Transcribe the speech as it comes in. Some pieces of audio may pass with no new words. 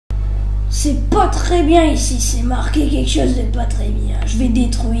C'est pas très bien ici, c'est marqué quelque chose de pas très bien. Je vais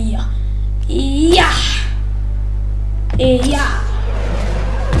détruire. Ya! Et ya!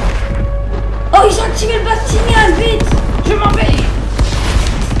 Oh, ils ont activé le bas-signal, vite! Je m'en vais!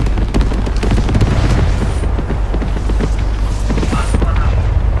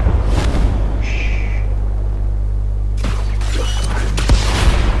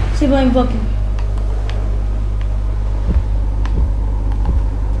 C'est bon, il me voit plus.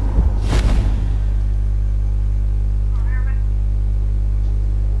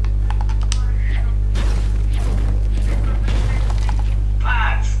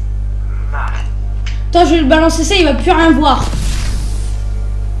 Attends, je vais le balancer ça, il va plus rien voir.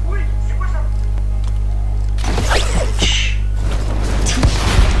 Oui, c'est quoi ça?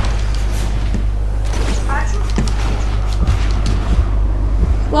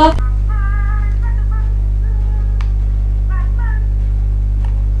 Quoi?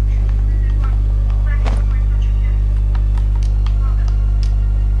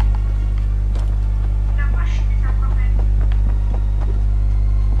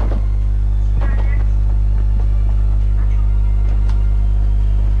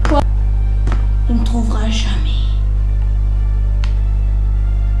 Il me trouvera jamais.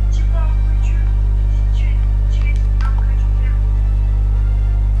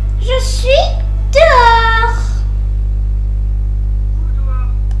 Je suis dehors.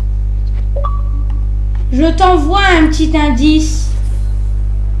 Je t'envoie un petit indice.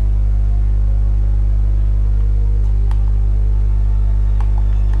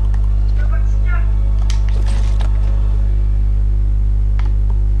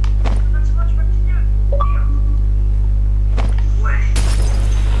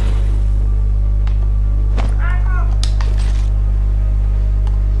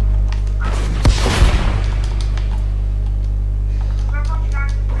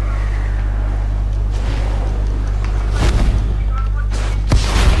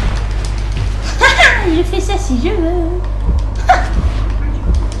 Je fais ça si je veux.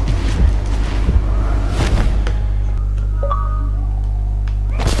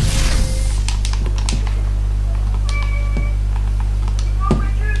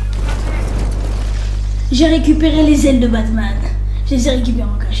 J'ai récupéré les ailes de Batman. Je les ai récupérées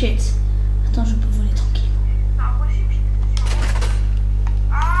en cachette. Attends, je peux voler tranquille.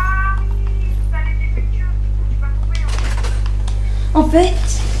 En fait,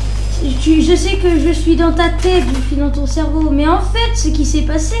 je sais que je suis dans ta tête, je suis dans ton cerveau, mais en fait, ce qui s'est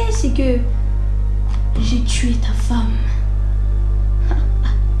passé, c'est que j'ai tué ta femme.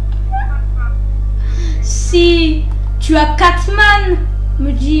 Si tu as Catman,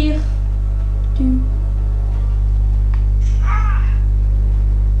 me dire,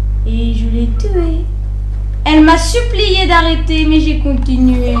 et je l'ai tuée. Elle m'a supplié d'arrêter, mais j'ai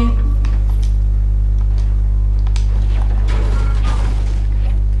continué.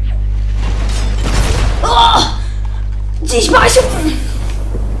 Oh! Disparition!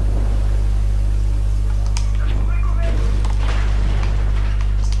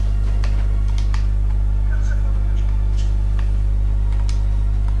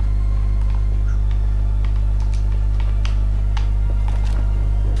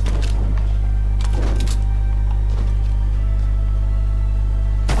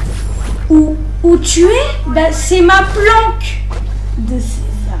 Où tu es? Ben, c'est ma planque de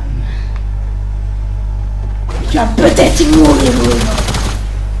sésame. Tu vas peut-être mourir.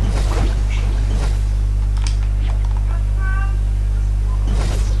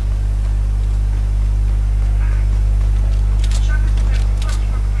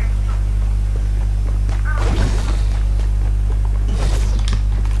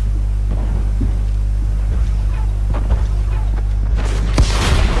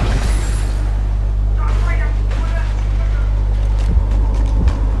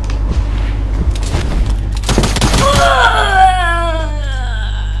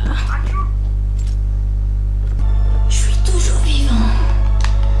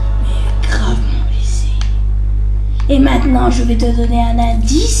 Et maintenant, je vais te donner un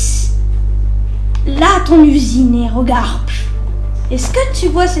indice. Là, ton usine est, regarde. Est-ce que tu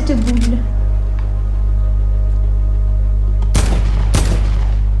vois cette boule?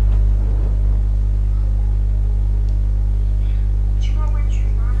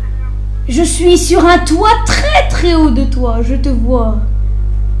 Je suis sur un toit très très haut de toi, je te vois.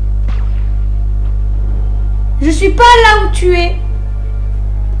 Je suis pas là où tu es.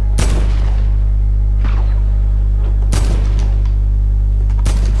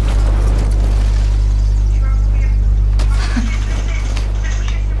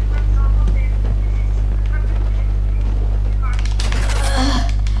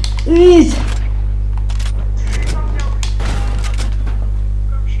 Vite.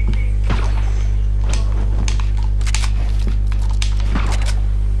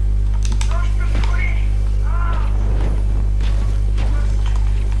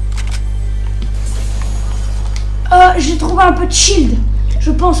 J'ai trouvé un peu de shield. Je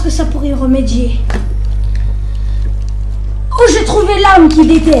pense que ça pourrait remédier. Oh, j'ai trouvé l'arme qu'il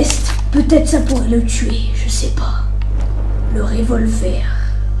déteste. Peut-être ça pourrait le tuer, je sais pas. Le revolver.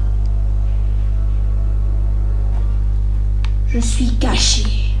 Je suis caché.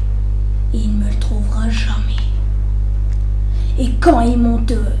 Et il ne me le trouvera jamais. Et quand il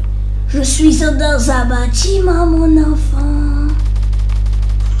monte, je suis dans un bâtiment, mon enfant.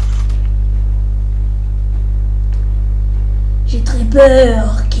 J'ai très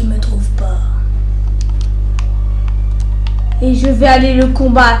peur qu'il me trouve pas. Et je vais aller le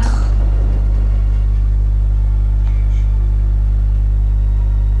combattre.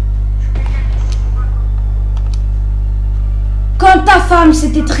 Quand ta femme,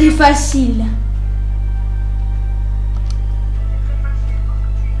 c'était très facile.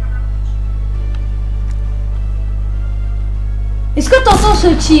 Est-ce que t'entends ce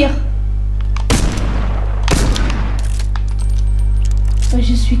tir?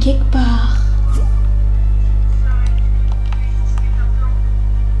 Je suis quelque part.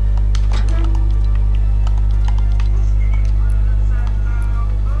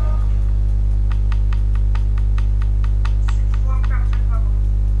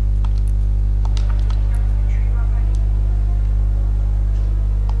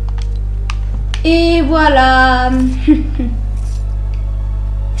 Et voilà.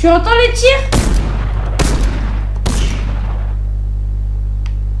 Tu entends les tirs?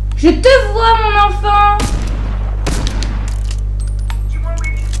 Je te vois, mon enfant.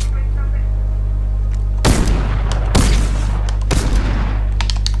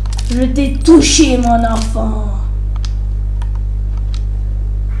 Je t'ai touché, mon enfant.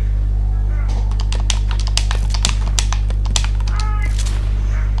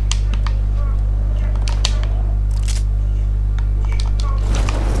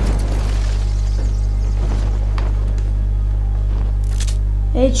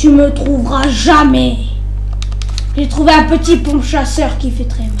 Et tu me trouveras jamais. J'ai trouvé un petit pompe chasseur qui fait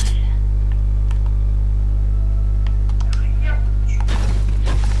très mal.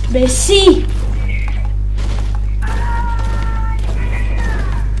 Mais si.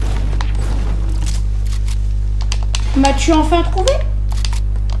 M'as-tu enfin trouvé?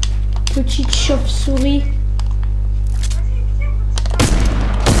 Petite chauve-souris.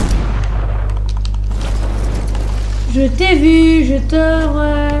 Je t'ai vu, je te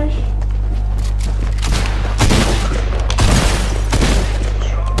rush.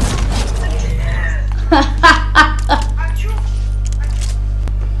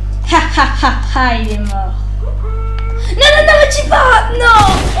 Il est mort. Non, non, non, me tue pas. Non.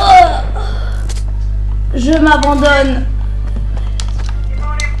 Oh. Je m'abandonne.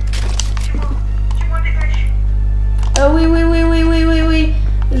 Oui, oui, oui, oui, oui, oui, oui.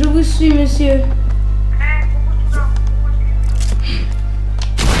 Je vous suis, monsieur.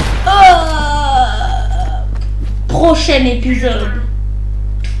 Prochain épisode.